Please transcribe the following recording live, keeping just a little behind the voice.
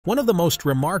One of the most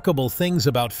remarkable things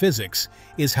about physics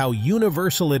is how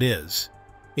universal it is.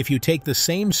 If you take the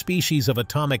same species of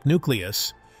atomic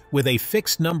nucleus, with a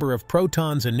fixed number of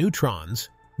protons and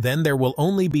neutrons, then there will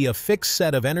only be a fixed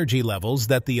set of energy levels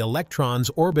that the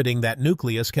electrons orbiting that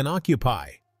nucleus can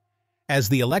occupy. As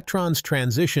the electrons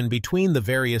transition between the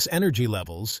various energy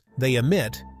levels, they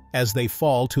emit as they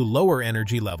fall to lower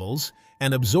energy levels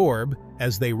and absorb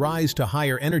as they rise to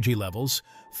higher energy levels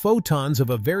photons of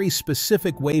a very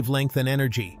specific wavelength and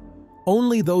energy.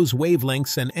 Only those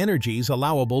wavelengths and energies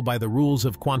allowable by the rules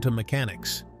of quantum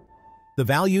mechanics. The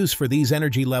values for these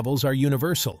energy levels are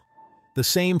universal, the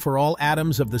same for all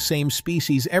atoms of the same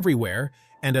species everywhere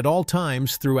and at all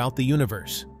times throughout the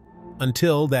universe.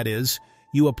 Until, that is,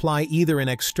 you apply either an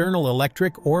external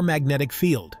electric or magnetic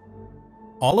field.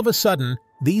 All of a sudden,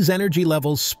 these energy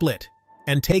levels split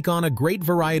and take on a great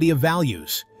variety of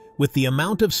values, with the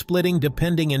amount of splitting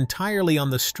depending entirely on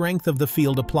the strength of the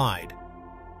field applied.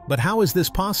 But how is this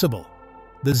possible?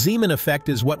 The Zeeman effect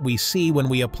is what we see when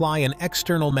we apply an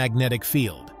external magnetic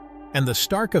field, and the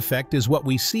Stark effect is what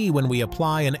we see when we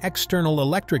apply an external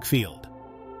electric field.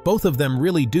 Both of them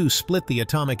really do split the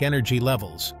atomic energy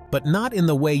levels, but not in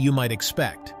the way you might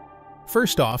expect.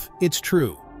 First off, it's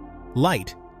true.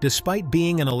 Light, despite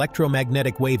being an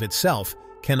electromagnetic wave itself,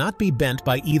 cannot be bent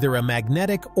by either a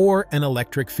magnetic or an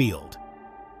electric field.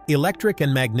 Electric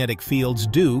and magnetic fields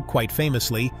do, quite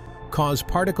famously, cause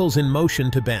particles in motion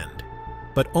to bend,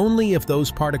 but only if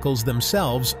those particles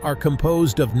themselves are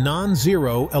composed of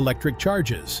non-zero electric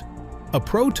charges. A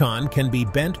proton can be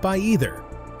bent by either.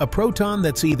 A proton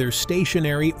that's either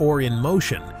stationary or in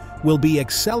motion will be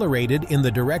accelerated in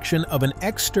the direction of an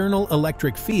external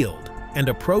electric field, and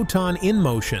a proton in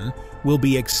motion will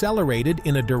be accelerated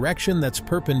in a direction that's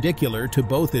perpendicular to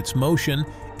both its motion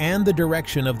and the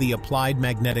direction of the applied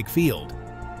magnetic field.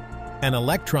 An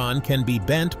electron can be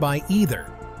bent by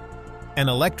either. An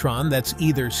electron that's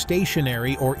either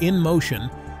stationary or in motion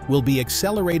will be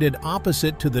accelerated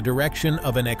opposite to the direction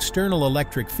of an external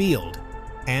electric field,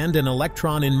 and an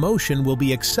electron in motion will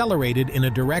be accelerated in a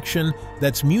direction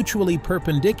that's mutually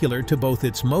perpendicular to both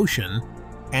its motion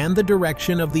and the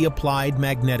direction of the applied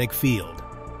magnetic field.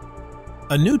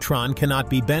 A neutron cannot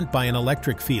be bent by an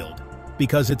electric field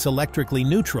because it's electrically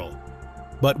neutral,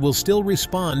 but will still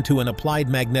respond to an applied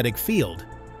magnetic field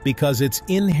because it's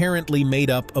inherently made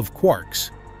up of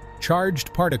quarks,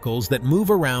 charged particles that move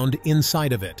around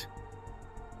inside of it.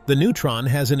 The neutron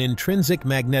has an intrinsic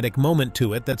magnetic moment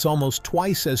to it that's almost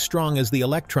twice as strong as the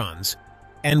electrons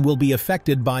and will be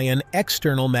affected by an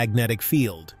external magnetic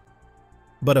field.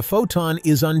 But a photon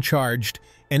is uncharged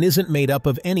and isn't made up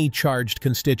of any charged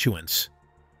constituents.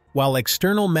 While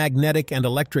external magnetic and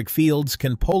electric fields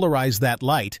can polarize that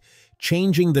light,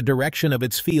 changing the direction of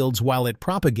its fields while it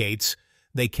propagates,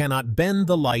 they cannot bend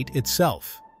the light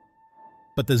itself.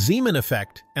 But the Zeeman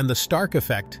effect and the Stark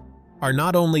effect are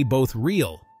not only both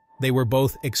real, they were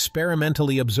both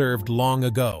experimentally observed long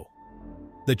ago.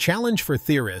 The challenge for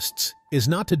theorists is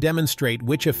not to demonstrate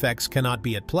which effects cannot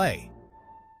be at play,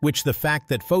 which the fact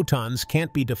that photons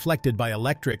can't be deflected by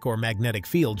electric or magnetic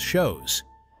fields shows,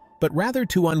 but rather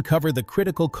to uncover the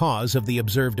critical cause of the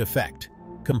observed effect,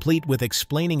 complete with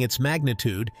explaining its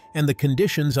magnitude and the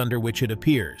conditions under which it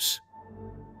appears.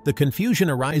 The confusion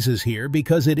arises here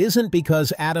because it isn't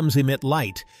because atoms emit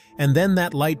light and then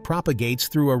that light propagates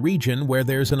through a region where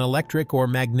there's an electric or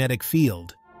magnetic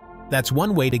field. That's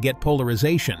one way to get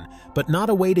polarization, but not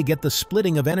a way to get the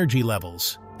splitting of energy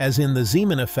levels, as in the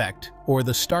Zeeman effect or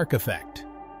the Stark effect.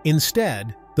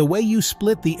 Instead, the way you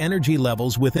split the energy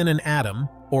levels within an atom,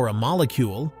 or a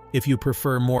molecule, if you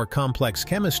prefer more complex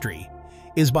chemistry,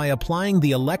 is by applying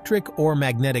the electric or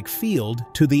magnetic field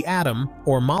to the atom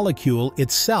or molecule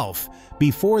itself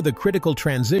before the critical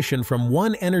transition from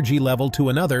one energy level to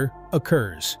another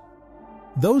occurs.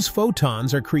 Those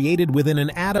photons are created within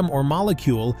an atom or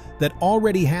molecule that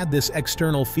already had this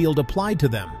external field applied to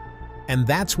them, and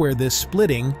that's where this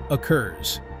splitting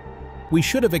occurs. We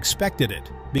should have expected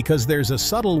it, because there's a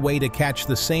subtle way to catch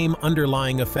the same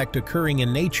underlying effect occurring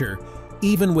in nature,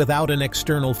 even without an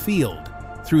external field,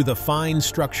 through the fine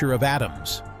structure of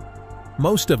atoms.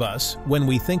 Most of us, when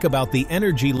we think about the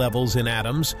energy levels in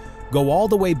atoms, go all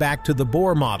the way back to the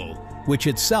Bohr model, which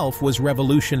itself was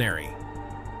revolutionary.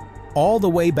 All the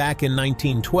way back in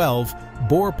 1912,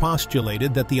 Bohr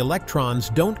postulated that the electrons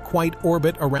don't quite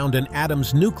orbit around an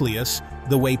atom's nucleus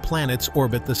the way planets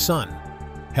orbit the sun,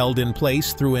 held in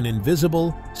place through an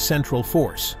invisible central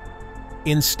force.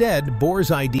 Instead,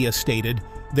 Bohr's idea stated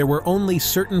there were only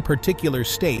certain particular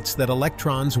states that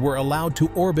electrons were allowed to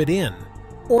orbit in,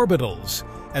 orbitals,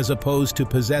 as opposed to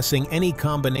possessing any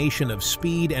combination of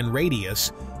speed and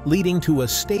radius leading to a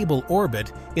stable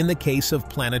orbit in the case of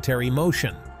planetary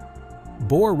motion.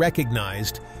 Bohr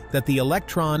recognized that the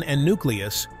electron and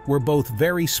nucleus were both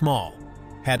very small,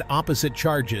 had opposite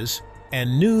charges,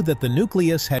 and knew that the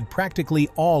nucleus had practically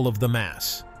all of the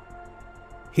mass.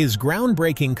 His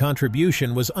groundbreaking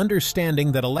contribution was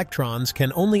understanding that electrons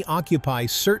can only occupy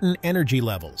certain energy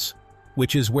levels,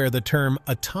 which is where the term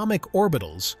atomic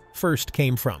orbitals first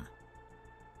came from.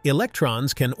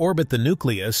 Electrons can orbit the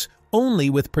nucleus only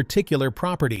with particular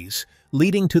properties,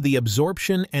 leading to the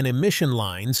absorption and emission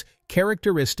lines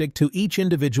characteristic to each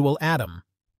individual atom,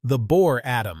 the Bohr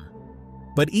atom.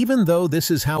 But even though this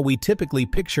is how we typically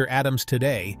picture atoms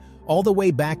today, all the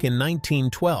way back in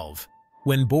 1912,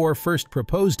 when Bohr first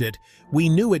proposed it, we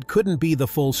knew it couldn't be the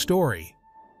full story.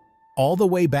 All the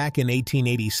way back in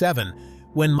 1887,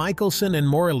 when Michelson and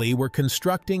Morley were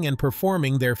constructing and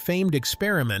performing their famed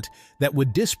experiment that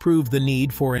would disprove the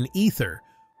need for an ether,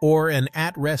 or an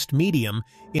at-rest medium,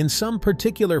 in some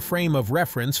particular frame of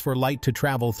reference for light to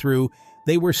travel through,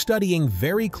 they were studying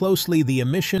very closely the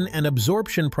emission and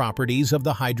absorption properties of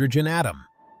the hydrogen atom.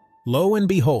 Lo and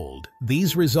behold,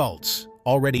 these results,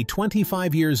 already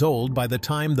 25 years old by the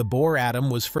time the Bohr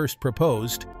atom was first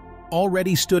proposed,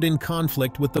 already stood in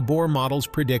conflict with the Bohr model's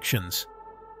predictions.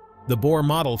 The Bohr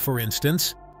model, for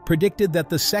instance, predicted that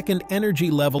the second energy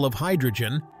level of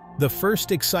hydrogen, the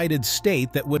first excited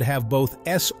state that would have both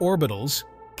s orbitals,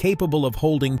 capable of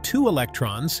holding 2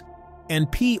 electrons,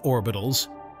 and p orbitals,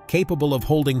 capable of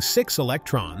holding 6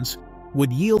 electrons,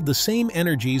 would yield the same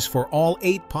energies for all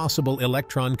 8 possible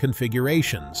electron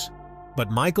configurations.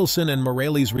 But Michelson and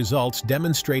Morley's results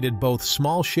demonstrated both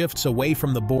small shifts away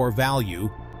from the Bohr value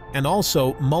and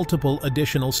also multiple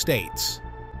additional states.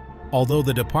 Although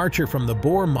the departure from the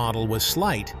Bohr model was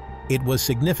slight, it was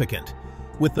significant,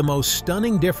 with the most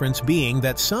stunning difference being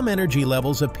that some energy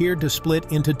levels appeared to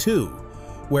split into 2,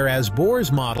 whereas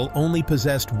Bohr's model only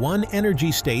possessed 1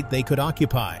 energy state they could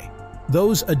occupy.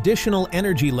 Those additional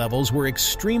energy levels were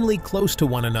extremely close to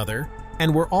one another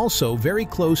and were also very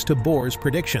close to Bohr's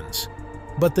predictions.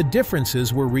 But the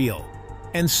differences were real,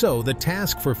 and so the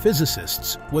task for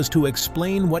physicists was to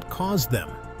explain what caused them.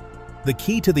 The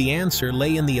key to the answer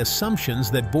lay in the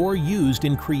assumptions that Bohr used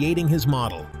in creating his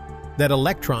model, that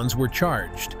electrons were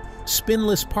charged,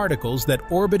 spinless particles that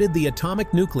orbited the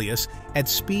atomic nucleus at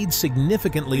speeds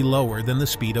significantly lower than the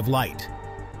speed of light.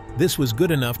 This was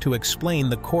good enough to explain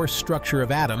the coarse structure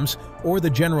of atoms or the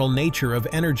general nature of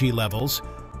energy levels,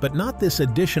 but not this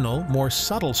additional, more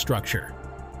subtle structure.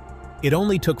 It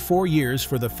only took 4 years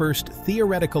for the first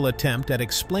theoretical attempt at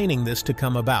explaining this to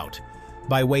come about,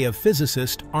 by way of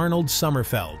physicist Arnold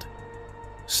Sommerfeld.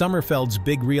 Sommerfeld's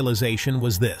big realization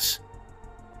was this: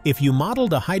 if you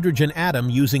modeled a hydrogen atom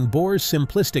using Bohr's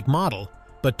simplistic model,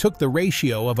 but took the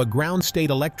ratio of a ground state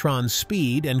electron's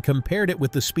speed and compared it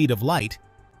with the speed of light,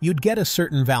 you'd get a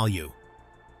certain value.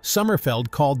 Sommerfeld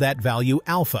called that value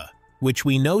alpha, which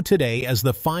we know today as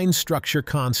the fine structure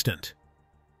constant.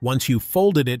 Once you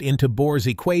folded it into Bohr's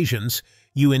equations,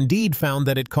 you indeed found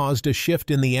that it caused a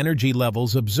shift in the energy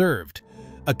levels observed,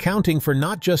 accounting for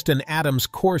not just an atom's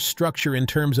coarse structure in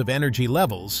terms of energy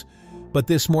levels, but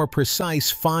this more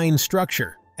precise fine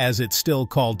structure, as it's still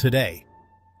called today.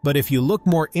 But if you look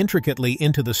more intricately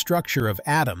into the structure of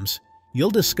atoms, you'll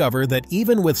discover that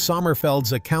even with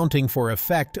Sommerfeld's accounting for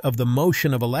effect of the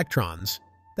motion of electrons,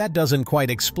 that doesn't quite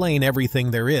explain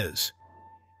everything there is.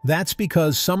 That's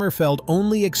because Sommerfeld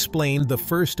only explained the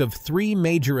first of 3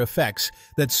 major effects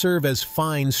that serve as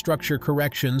fine structure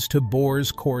corrections to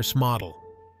Bohr's coarse model.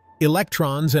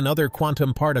 Electrons and other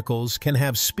quantum particles can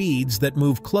have speeds that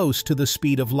move close to the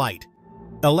speed of light.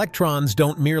 Electrons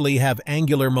don't merely have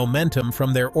angular momentum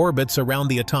from their orbits around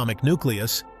the atomic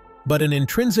nucleus, but an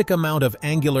intrinsic amount of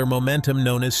angular momentum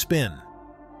known as spin.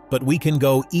 But we can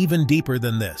go even deeper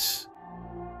than this.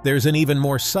 There's an even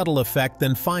more subtle effect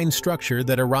than fine structure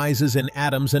that arises in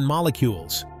atoms and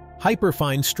molecules: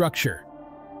 hyperfine structure.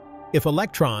 If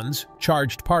electrons,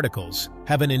 charged particles,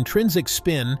 have an intrinsic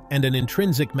spin and an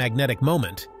intrinsic magnetic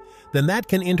moment, then that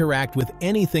can interact with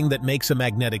anything that makes a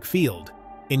magnetic field,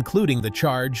 including the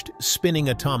charged, spinning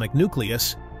atomic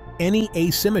nucleus, any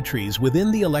asymmetries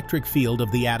within the electric field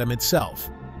of the atom itself.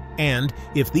 And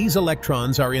if these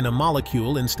electrons are in a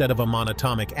molecule instead of a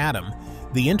monatomic atom,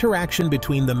 the interaction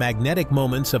between the magnetic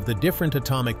moments of the different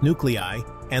atomic nuclei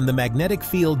and the magnetic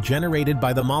field generated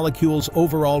by the molecule's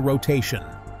overall rotation.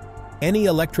 Any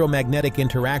electromagnetic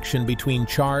interaction between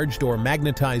charged or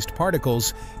magnetized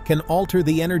particles can alter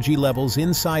the energy levels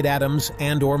inside atoms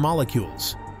and/or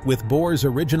molecules, with Bohr's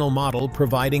original model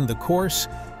providing the coarse,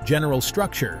 general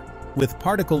structure, with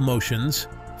particle motions,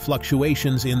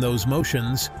 fluctuations in those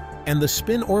motions, and the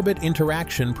spin-orbit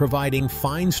interaction providing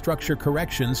fine structure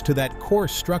corrections to that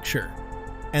coarse structure,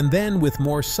 and then with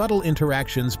more subtle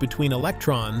interactions between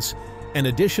electrons and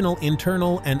additional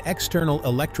internal and external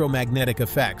electromagnetic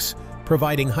effects,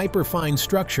 providing hyperfine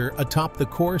structure atop the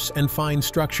coarse and fine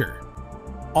structure.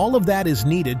 All of that is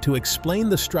needed to explain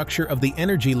the structure of the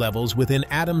energy levels within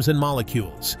atoms and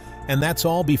molecules, and that's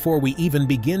all before we even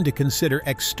begin to consider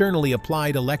externally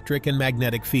applied electric and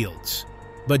magnetic fields.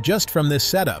 But just from this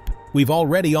setup, we've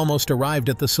already almost arrived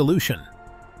at the solution.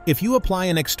 If you apply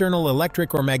an external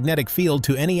electric or magnetic field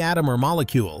to any atom or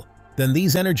molecule, then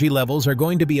these energy levels are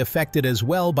going to be affected as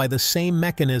well by the same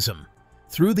mechanism,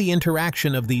 through the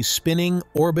interaction of these spinning,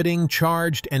 orbiting,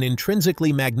 charged, and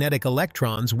intrinsically magnetic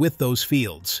electrons with those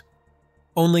fields.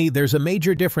 Only there's a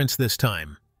major difference this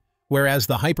time. Whereas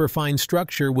the hyperfine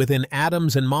structure within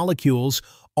atoms and molecules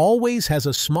always has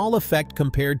a small effect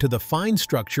compared to the fine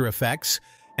structure effects,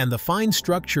 and the fine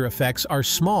structure effects are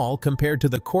small compared to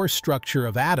the coarse structure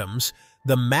of atoms,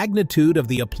 the magnitude of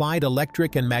the applied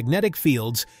electric and magnetic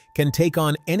fields can take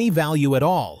on any value at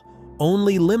all,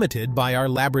 only limited by our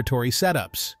laboratory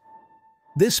setups.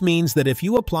 This means that if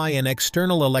you apply an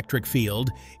external electric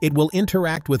field, it will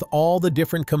interact with all the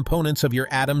different components of your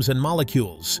atoms and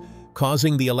molecules,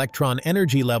 causing the electron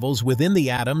energy levels within the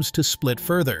atoms to split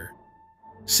further.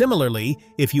 Similarly,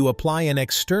 if you apply an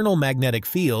external magnetic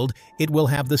field, it will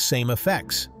have the same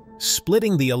effects,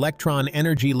 splitting the electron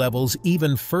energy levels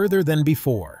even further than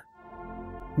before.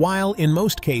 While in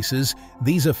most cases,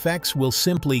 these effects will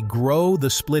simply grow the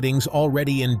splittings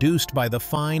already induced by the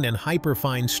fine and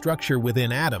hyperfine structure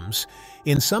within atoms,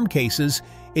 in some cases,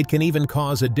 it can even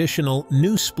cause additional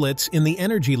new splits in the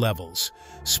energy levels,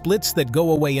 splits that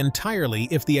go away entirely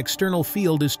if the external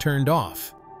field is turned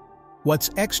off.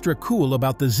 What's extra cool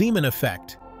about the Zeeman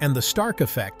effect and the Stark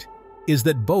effect is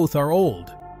that both are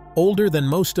old, older than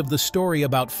most of the story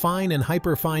about fine and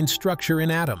hyperfine structure in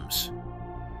atoms.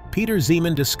 Peter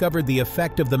Zeeman discovered the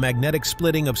effect of the magnetic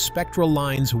splitting of spectral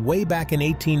lines way back in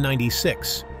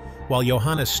 1896, while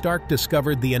Johannes Stark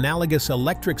discovered the analogous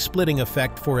electric splitting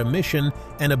effect for emission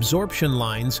and absorption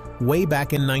lines way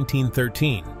back in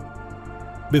 1913.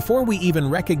 Before we even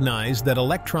recognized that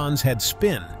electrons had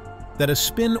spin, that a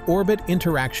spin-orbit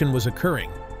interaction was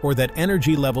occurring, or that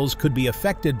energy levels could be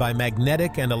affected by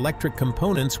magnetic and electric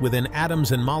components within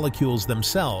atoms and molecules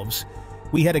themselves,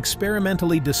 we had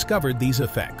experimentally discovered these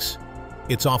effects.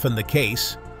 It's often the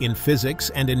case, in physics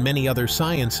and in many other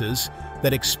sciences,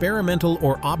 that experimental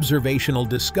or observational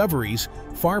discoveries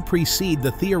far precede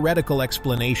the theoretical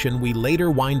explanation we later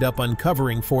wind up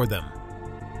uncovering for them.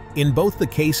 In both the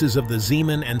cases of the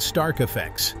Zeeman and Stark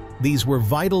effects, these were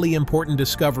vitally important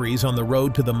discoveries on the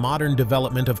road to the modern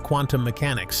development of quantum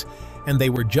mechanics, and they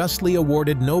were justly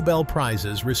awarded Nobel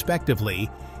Prizes, respectively,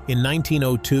 in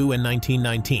 1902 and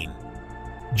 1919.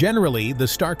 Generally, the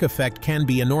Stark effect can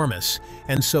be enormous,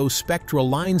 and so spectral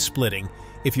line splitting,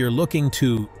 if you're looking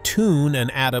to tune an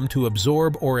atom to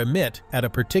absorb or emit at a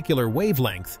particular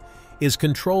wavelength, is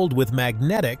controlled with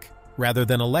magnetic rather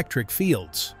than electric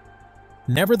fields.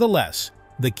 Nevertheless,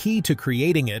 the key to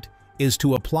creating it is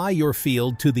to apply your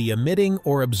field to the emitting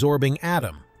or absorbing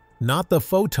atom, not the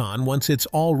photon once it's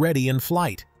already in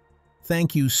flight.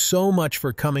 Thank you so much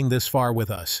for coming this far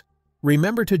with us.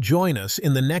 Remember to join us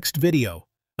in the next video.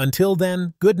 Until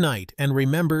then, good night and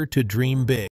remember to dream big.